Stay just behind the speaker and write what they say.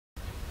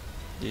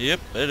Yep,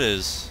 it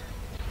is.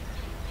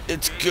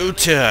 It's go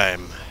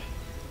time.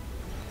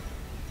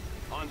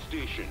 On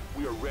station,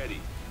 we are ready.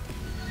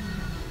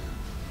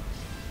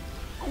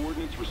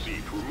 Coordinates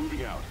received. We're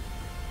moving out.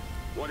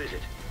 What is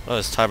it? Oh,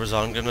 is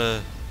Tiberzon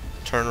gonna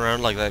turn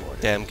around like that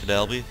damn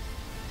Cadelby?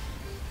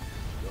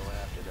 Go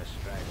after the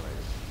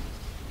stragglers.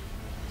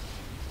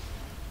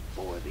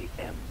 For the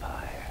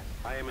Empire.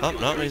 I am in Oh,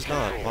 no, he's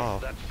not. control. Wow.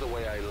 That's the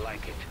way I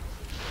like it.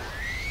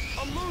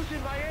 I'm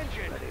losing my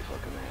engine. Ready for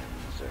command,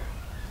 sir.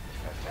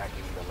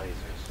 Attacking the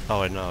lasers.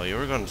 Oh, I know. You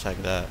were gonna attack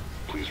that.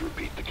 Please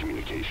repeat the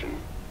communication.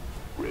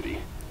 Ready.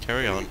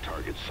 Carry on.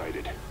 Target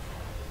sighted.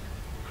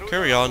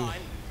 Carry on.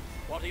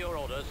 What are your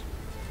orders?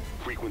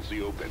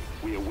 Frequency open.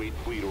 We await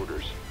fleet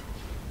orders.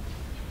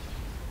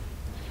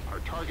 Our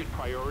target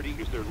priority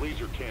is their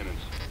laser cannons.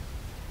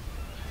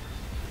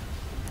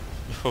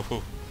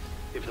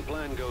 If the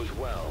plan goes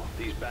well,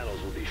 these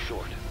battles will be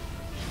short.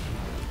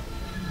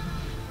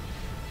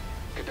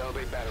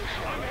 Cadelby battle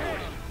squad.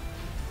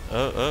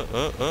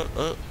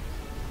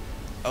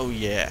 Oh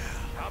yeah.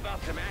 How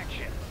about some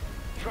action?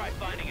 Try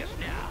finding us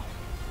now.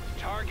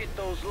 Target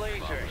those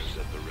lasers.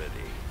 At the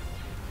ready.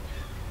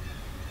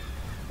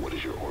 What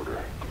is your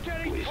order? I'm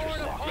getting Lasers torn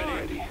locked apart.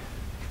 and ready.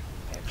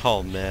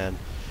 Oh man.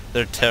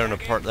 They're tearing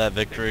apart that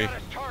victory. They've got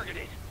us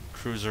targeted.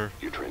 Cruiser.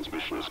 Your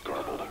transmission is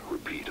garbled.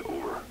 Repeat.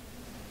 Over.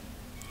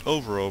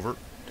 Over.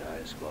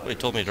 Die squad. Well, he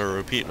told me to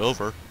repeat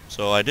over,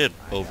 so I did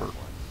over.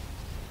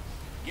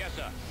 Yes,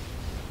 sir.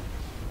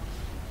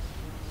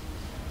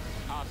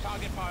 Our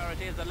target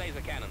priority is the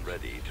laser cannon.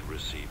 Ready to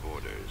receive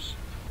orders.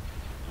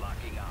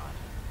 Locking on.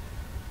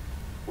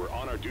 We're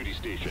on our duty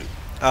station.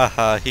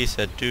 Aha, he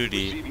said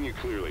duty. Receiving you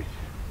clearly.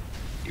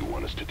 You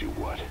want us to do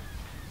what?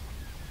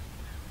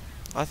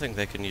 I think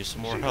they can use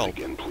some more Say that help.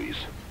 again, please.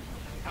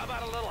 How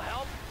about a little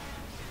help?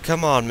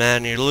 Come on,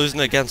 man, you're losing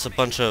against a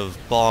bunch of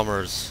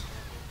bombers.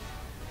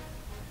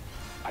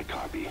 I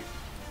copy.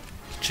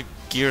 Get your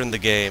gear in the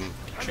game.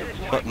 Get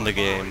your butt in the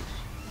game.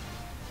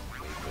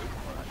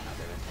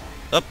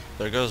 Up,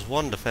 there goes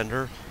one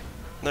defender.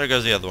 And there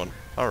goes the other one.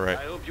 Alright.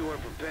 I hope you are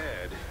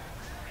prepared.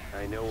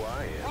 I know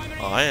I am.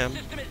 Primary I am.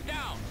 system is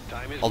down.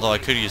 Time is Although I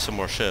money. could use some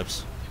more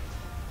ships.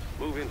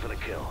 Move in for the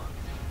kill.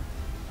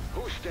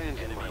 Who stands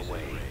in my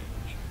way?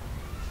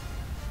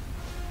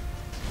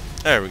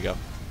 There we go.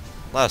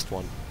 Last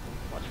one.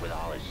 What's with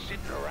all this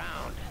sitting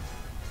around?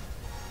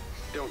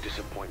 Don't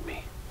disappoint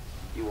me.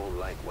 You won't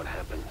like what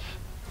happens.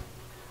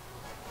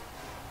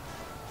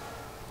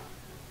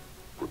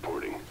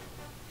 Reporting.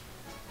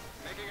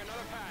 Making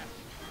another pass.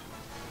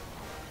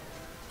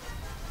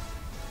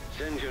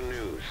 Send your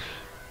news.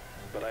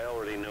 But I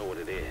already know what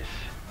it is.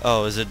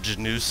 Oh, is it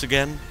Janus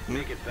again?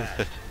 Make it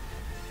fast.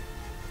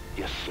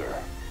 Yes,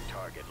 sir.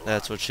 Target locked.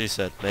 That's what she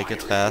said. Make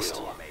it Fire at fast.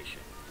 will.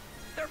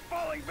 They're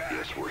falling back.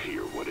 Yes, we're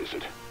here. What is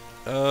it?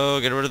 Oh,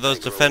 get rid of those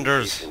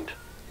defenders.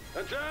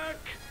 Attack!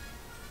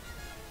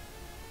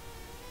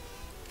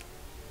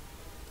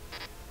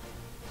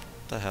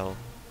 The hell?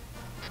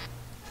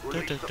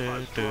 Release the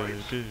buzz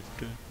droids.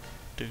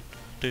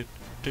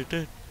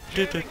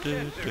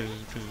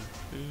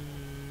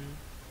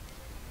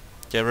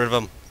 Get rid of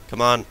them.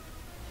 Come on.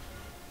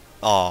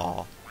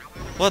 Aw.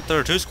 What? There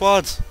are two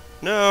squads?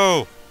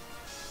 No!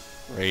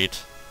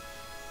 Great.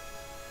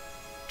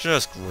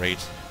 Just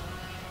great.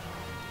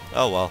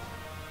 Oh well.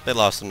 They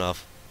lost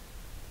enough.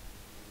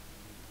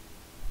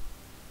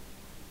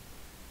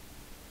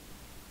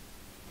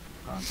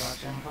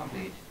 Construction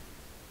complete.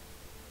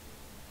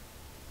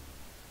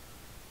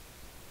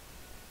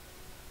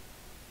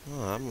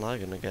 Oh, I'm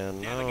lagging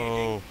again.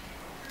 No.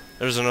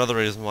 There's another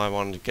reason why I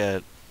wanted to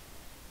get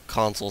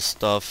console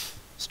stuff.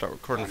 Start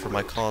recording for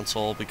my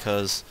console,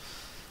 because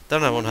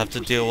then I won't have to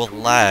deal with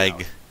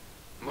lag.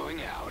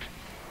 Moving out.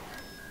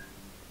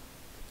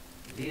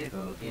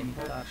 Vehicle in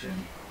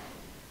production.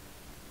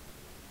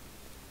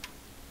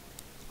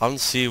 I don't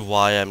see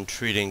why I'm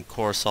treating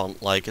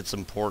Coruscant like it's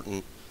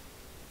important.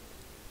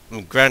 I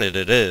mean, granted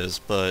it is,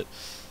 but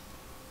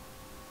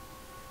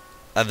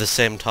at the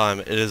same time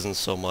it isn't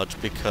so much,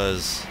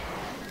 because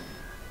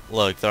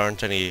look, there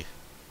aren't any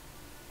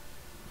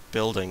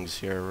buildings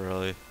here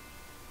really.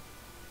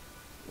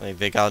 Like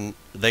they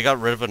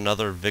got rid of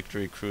another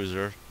victory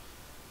cruiser.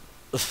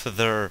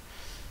 The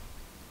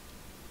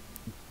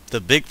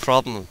big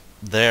problem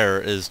there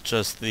is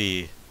just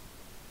the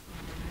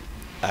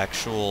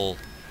actual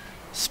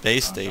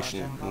space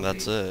station, and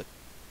that's it.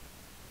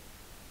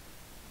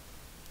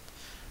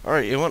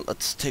 Alright, you know what?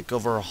 Let's take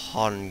over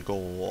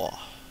Hangor.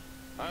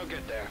 I'll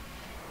get there.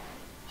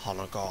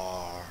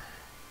 Hanagar.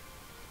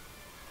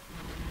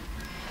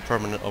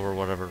 Permanent over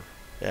whatever.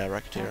 Yeah,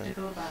 racketeering.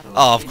 Tactical battle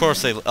Oh, of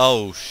course they... imminent.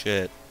 Oh,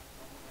 shit.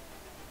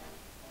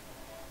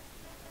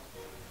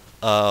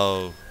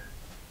 Oh.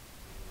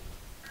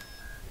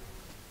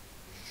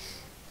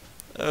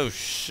 Oh,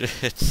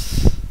 shit.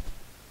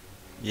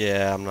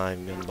 Yeah, I'm not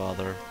even gonna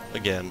bother.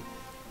 Again.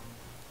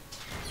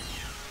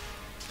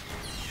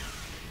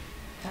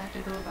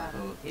 Tactical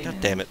battle God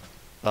imminent. damn it.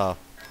 Oh.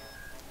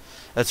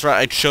 That's right,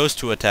 I chose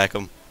to attack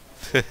him.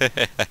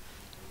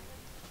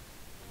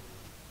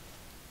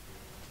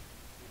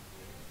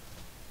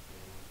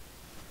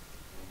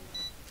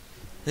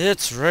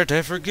 It's right,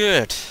 I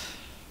forget.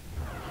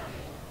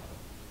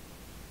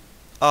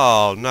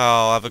 Oh no,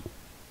 I have a...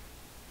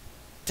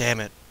 Damn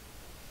it.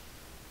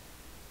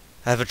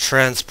 I have a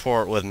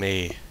transport with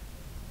me.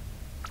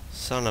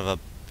 Son of a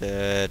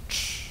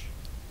bitch.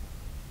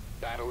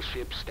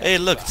 Battleship Hey,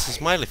 standing look, by. it's a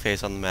smiley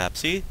face on the map.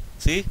 See?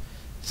 See?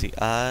 See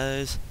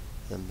eyes,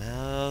 the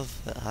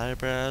mouth, the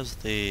eyebrows,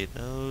 the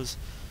nose,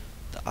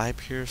 the eye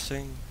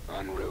piercing.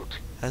 En route.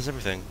 Has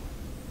everything.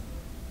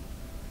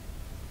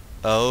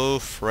 Oh,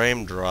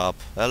 frame drop.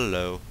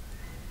 Hello.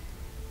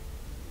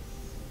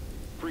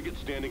 Frigate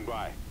standing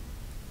by.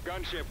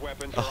 Gunship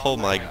weapons are Oh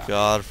my online.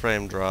 god,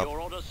 frame drop.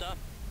 Your order, sir?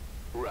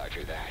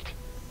 Roger that.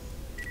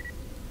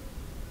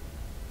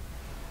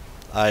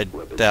 I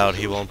doubt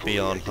he won't be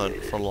on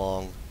hunt for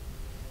long.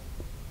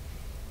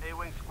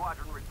 A-Wing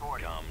squadron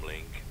reporting.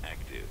 Comlink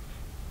active.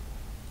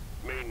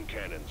 Main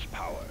cannons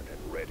powered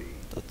and ready.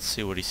 Let's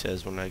see what he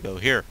says when I go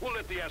here. We'll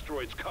let the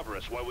asteroids cover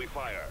us while we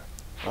fire.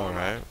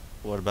 Alright.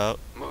 What about?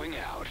 Moving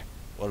out.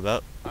 What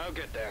about? I'll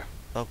get there.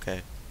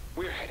 Okay.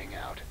 We're heading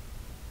out.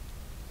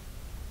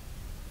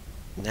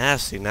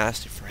 Nasty,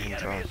 nasty frame The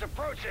enemy drop. is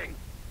approaching.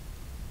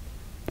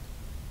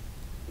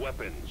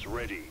 Weapons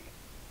ready.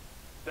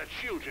 That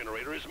shield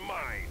generator is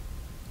mine.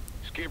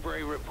 Skip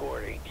Ray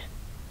reporting.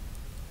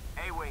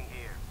 A-Wing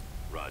here.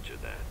 Roger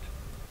that.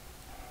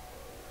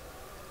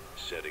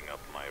 Setting up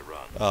my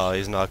run. Oh,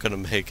 he's not gonna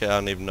make it. I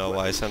don't even know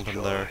why I sent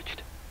him there.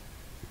 Charged.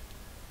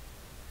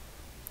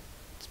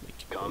 Let's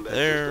make it go Combat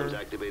there.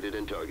 systems activated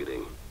and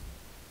targeting.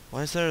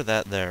 Why is there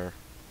that there?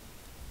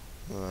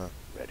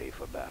 Ready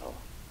for battle.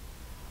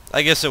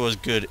 I guess it was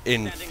good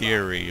in Standing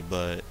theory,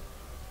 but...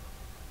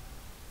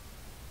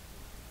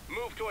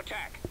 Move to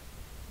attack.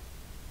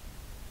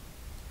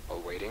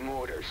 Awaiting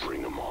orders.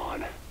 Bring them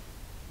on.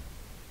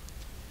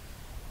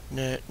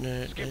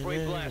 Skip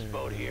Ray blast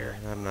boat here.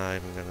 I'm not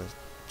even gonna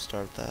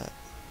start that.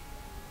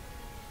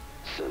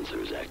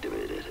 Sensors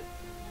activated.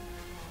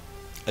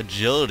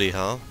 Agility,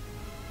 huh?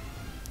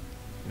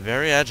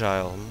 Very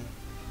agile.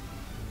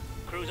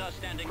 Cruiser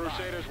standing by.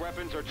 Crusaders'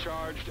 weapons are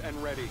charged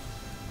and ready.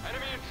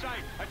 Enemy in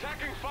sight.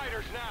 Attacking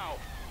fighters now.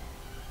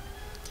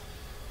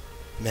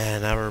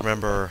 Man, I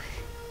remember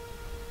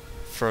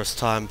first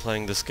time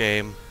playing this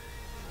game.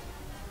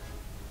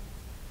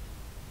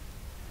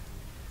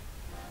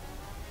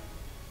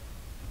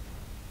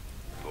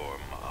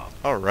 Form up.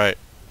 Alright.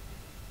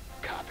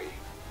 Copy.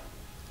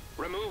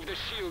 Remove the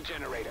shield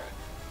generator.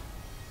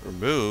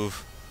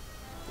 Remove?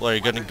 Well, are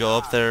you gonna go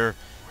up there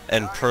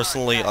and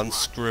personally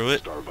unscrew it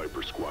Star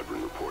Viper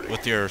squadron reporting.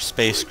 with your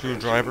space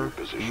screwdriver?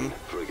 Position.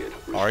 Frigate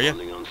Are ya?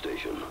 responding on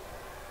station.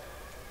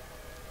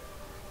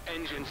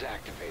 Engines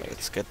activated.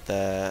 Let's get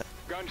that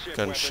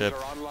gunship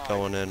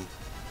going in.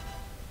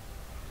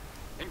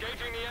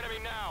 Engaging the enemy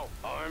now.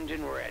 Armed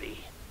and ready.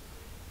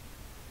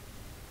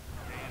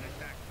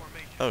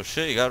 Oh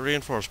shit, you got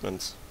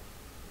reinforcements.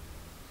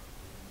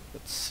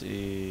 Let's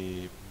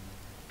see...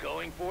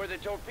 Going for the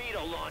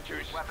torpedo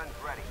launchers. Weapons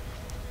ready.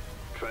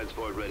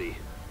 Transport ready.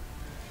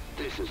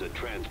 This is a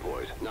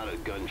transport, not a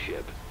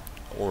gunship.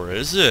 Or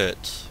is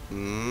it?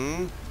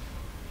 Hmm?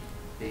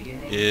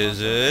 Beginning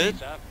Is it?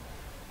 Sir,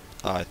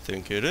 I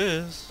think it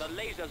is. the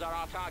lasers are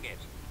our target.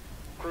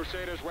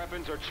 Crusaders'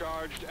 weapons are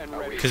charged and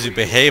ready. Because you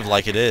behave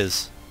like it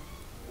is.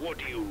 What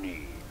do you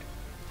need?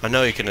 I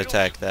know you can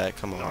attack that,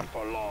 come on. Not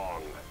for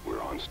long.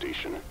 We're on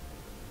station.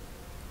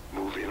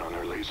 Move in on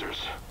their lasers.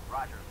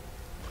 Roger.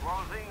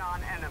 Closing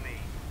on enemy.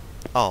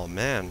 Oh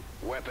man.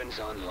 Weapons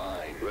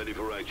online. Ready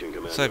for action,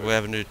 Commander. Looks like we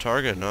have a new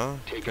target, no?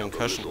 Take out the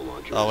Concussion. missile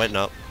launchers. Oh wait,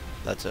 no.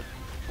 That's it.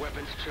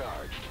 Weapons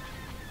charged.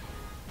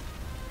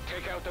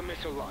 Take out the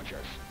missile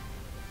launchers.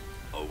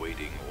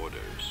 Awaiting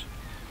orders.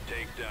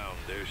 Take down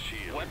their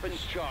shield.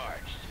 Weapons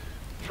charged.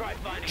 Try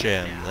finding us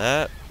Jam now.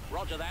 that.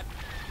 Roger that.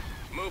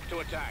 Move to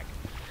attack.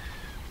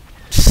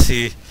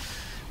 See,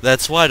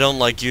 that's why I don't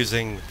like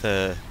using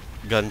the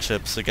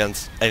gunships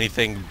against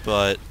anything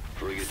but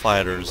Frigate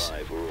fighters.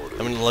 standing by for orders.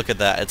 I mean, look at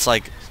that. It's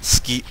like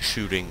skeet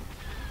shooting.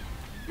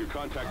 Your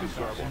contact is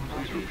Starbuck.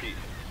 Please repeat.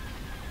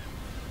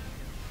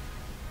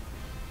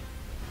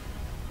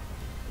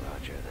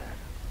 Roger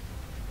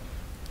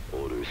that.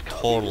 Orders copied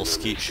Total and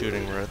skeet understood.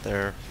 shooting right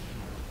there.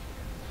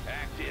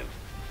 Active.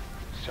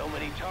 So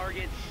many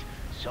targets,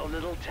 so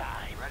little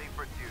time. Ready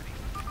for duty.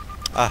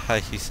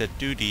 Ah, he said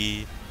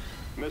duty.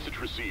 Message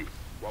received.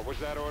 What was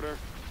that order?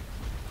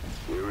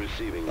 We're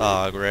receiving.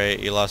 Ah, great.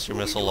 You lost your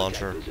Moving missile to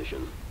attack launcher.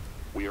 Position.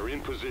 We are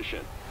in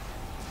position.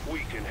 We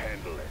can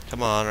handle it.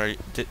 Come on, are you,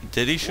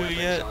 did he shoot Weapons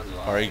yet?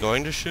 online. Are you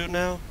going to shoot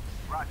now?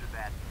 Roger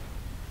that.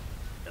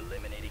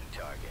 Eliminating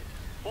target.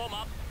 Form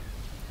up.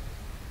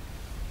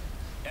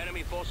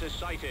 Enemy forces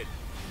sighted.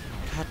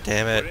 God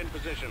damn We're it. in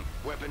position.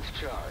 Weapons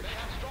charged.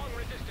 Strong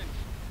resistance.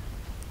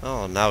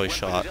 Oh, now he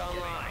shot.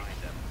 Online.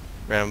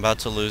 Right, I'm about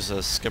to lose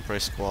a skip ray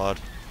squad.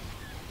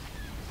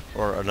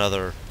 Or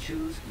another.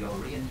 Choose your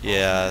reinforcements.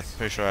 Yeah,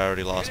 pretty sure I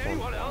already lost Did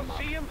one. anyone else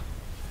see him?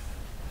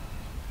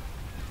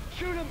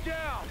 Shoot him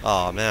down.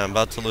 Oh man, I'm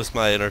about to lose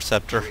my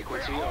interceptor.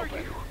 Frequency Where are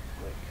open. you?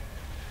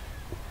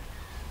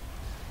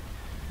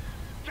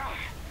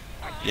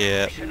 I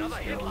Yeah. Choose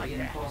your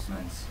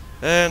reinforcements.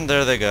 And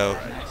there they go.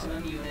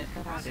 Maximum unit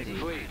capacity.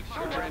 Fleet,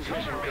 your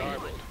transmission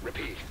garbled.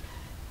 Repeat.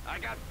 I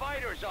got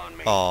fighters on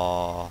me.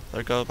 Aw,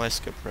 there go my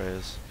skip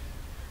rays.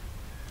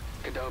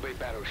 Adobe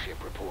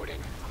battleship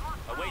reporting.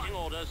 Awaiting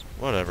orders.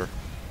 Whatever.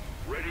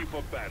 Ready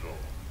for battle.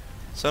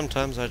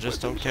 Sometimes I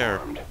just don't Weapons care.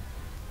 armed.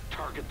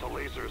 Target the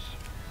lasers.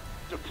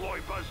 Deploy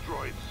buzz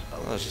droids.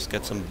 Let's just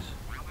get some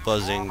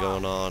buzzing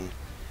going on.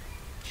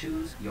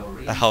 Choose your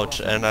Ouch,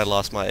 and I reinforcements.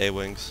 lost my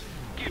A-wings.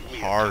 Give me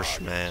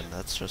Harsh, man.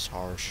 That's just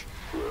harsh.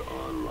 We're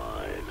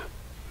online.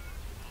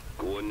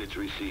 Coordinates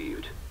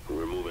received.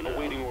 We're moving out.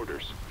 Awaiting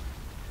orders.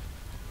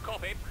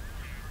 Copy.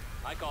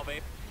 I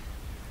copy.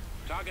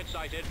 Target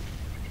sighted.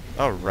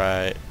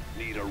 Alright.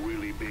 Need a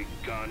really big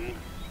gun.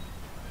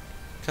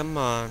 Come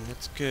on,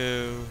 let's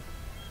go.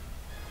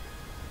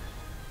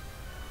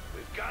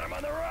 We've got him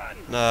on the run.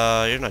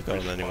 No, you're not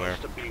going anywhere.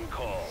 Response to being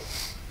called.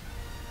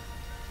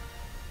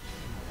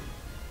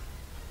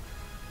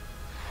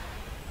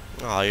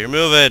 Aw, you're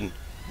moving!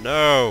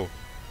 No!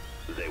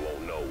 They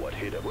won't know what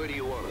hit him. Where do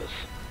you want us?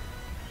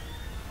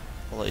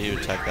 I'll let you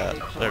attack that.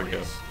 There we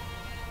go.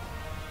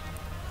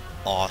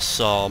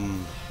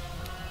 Awesome.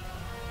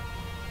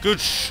 Good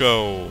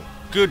show.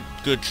 Good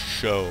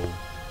show.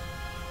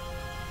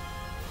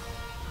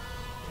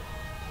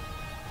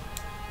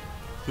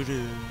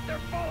 They're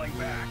falling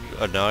back.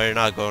 Oh, no, you're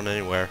not going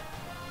anywhere.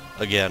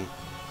 Again.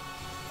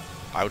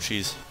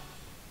 Ouchies.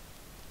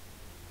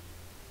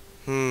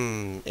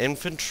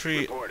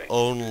 Infantry Reporting.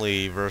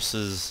 only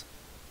versus...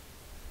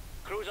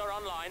 Cruiser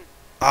online.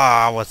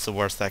 Ah, what's the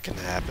worst that can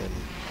happen?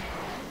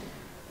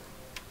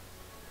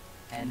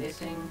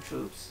 Enlisting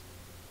troops.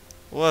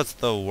 What's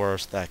the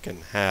worst that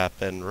can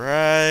happen,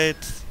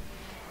 right?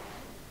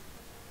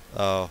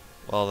 Oh,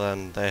 well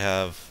then they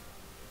have...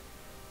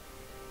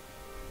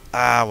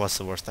 Ah, what's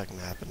the worst that can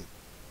happen?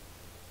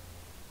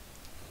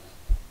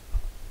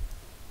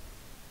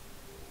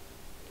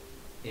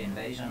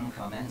 Invasion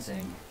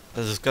commencing.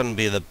 This is gonna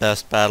be the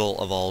best battle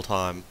of all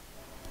time.